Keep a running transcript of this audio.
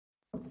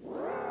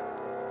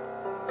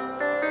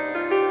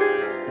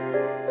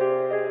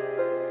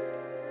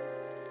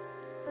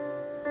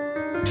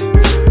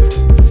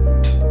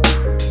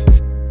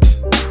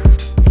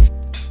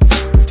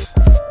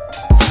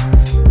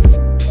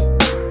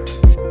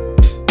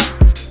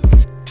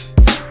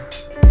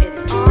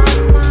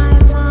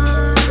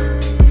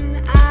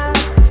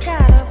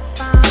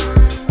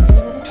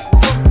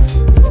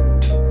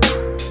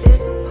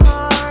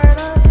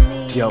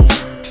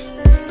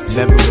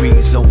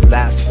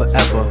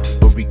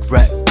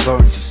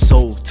burns your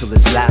soul till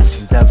its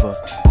last endeavor.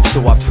 And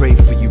so I pray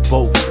for you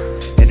both,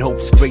 in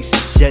hopes grace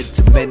is shed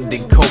to mend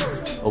and cope.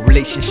 A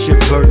relationship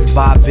burdened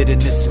by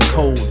bitterness and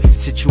cold,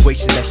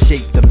 situations that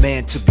shape the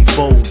man to be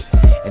bold.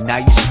 And now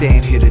you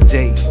stand here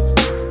today,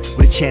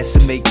 with a chance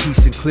to make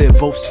peace and clear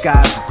both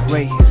skies are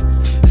gray.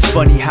 It's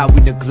funny how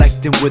we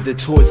neglect and wither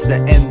towards the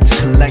end to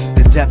collect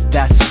the depth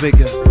that's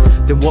bigger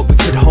than what we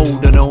could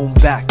hold on our own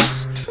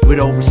backs. With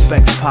all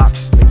respects,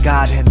 Pops, let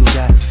God handle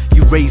that.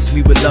 You raised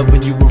me with love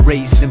when you were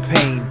raised in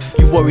pain.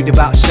 You worried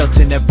about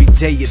sheltering every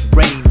day it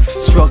rained.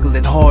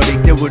 Struggling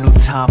heartache, there were no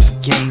time for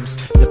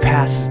games. The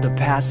past is the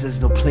past,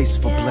 there's no place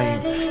for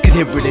blame. Could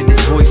hear it in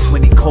his voice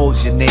when he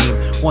calls your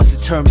name. Wants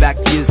to turn back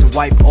years and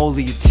wipe all of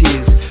your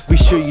tears.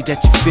 Reassure you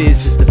that your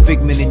fears is the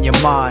figment in your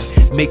mind.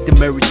 Make the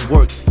marriage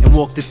work and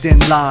walk the thin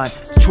line.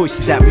 The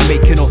choices that we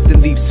make can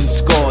often leave some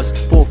scars.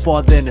 For a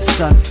father and a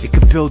son, it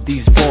could build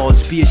these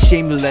bars. Be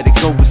ashamed to let it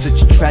go with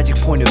such a tragic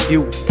point of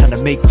view. Trying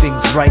to make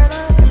things right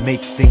and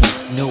make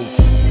things new.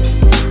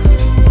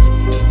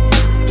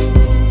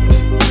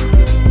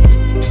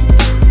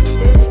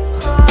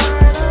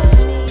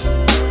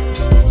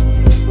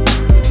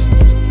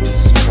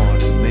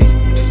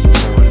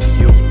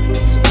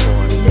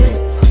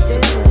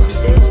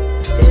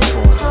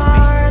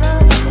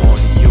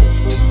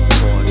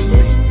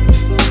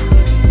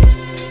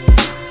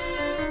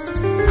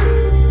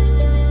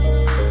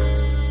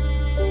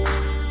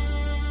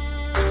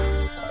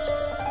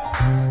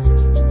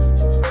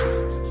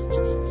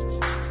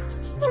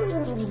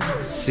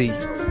 See,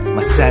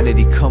 my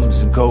sanity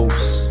comes and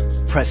goes,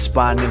 pressed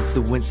by an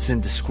influence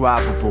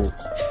indescribable.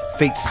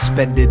 Fate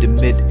suspended in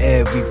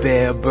mid-air, we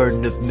bear a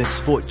burden of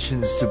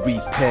misfortunes to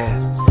repair.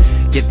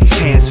 Yet these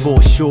hands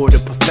fall short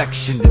of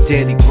perfection. The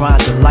daily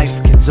grind of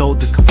life can dull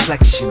the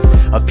complexion.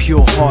 A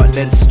pure heart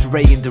led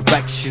astray in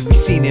direction. We've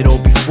seen it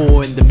all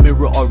before in the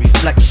mirror or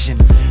reflection.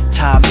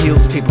 Time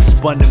heals, table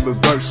spun in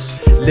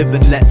reverse. Live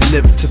and let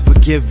live, to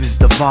forgive is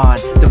divine.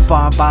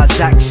 Defined by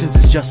his actions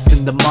is just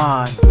in the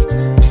mind.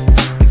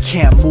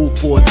 Can't move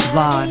forward the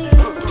line,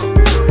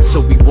 and so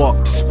we walk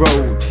this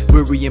road,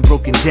 weary and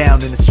broken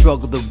down in the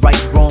struggle to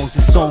right wrongs.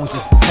 This song's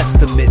just a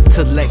testament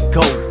to let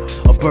go.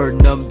 A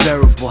burden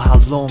unbearable, how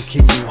long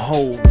can you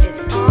hold?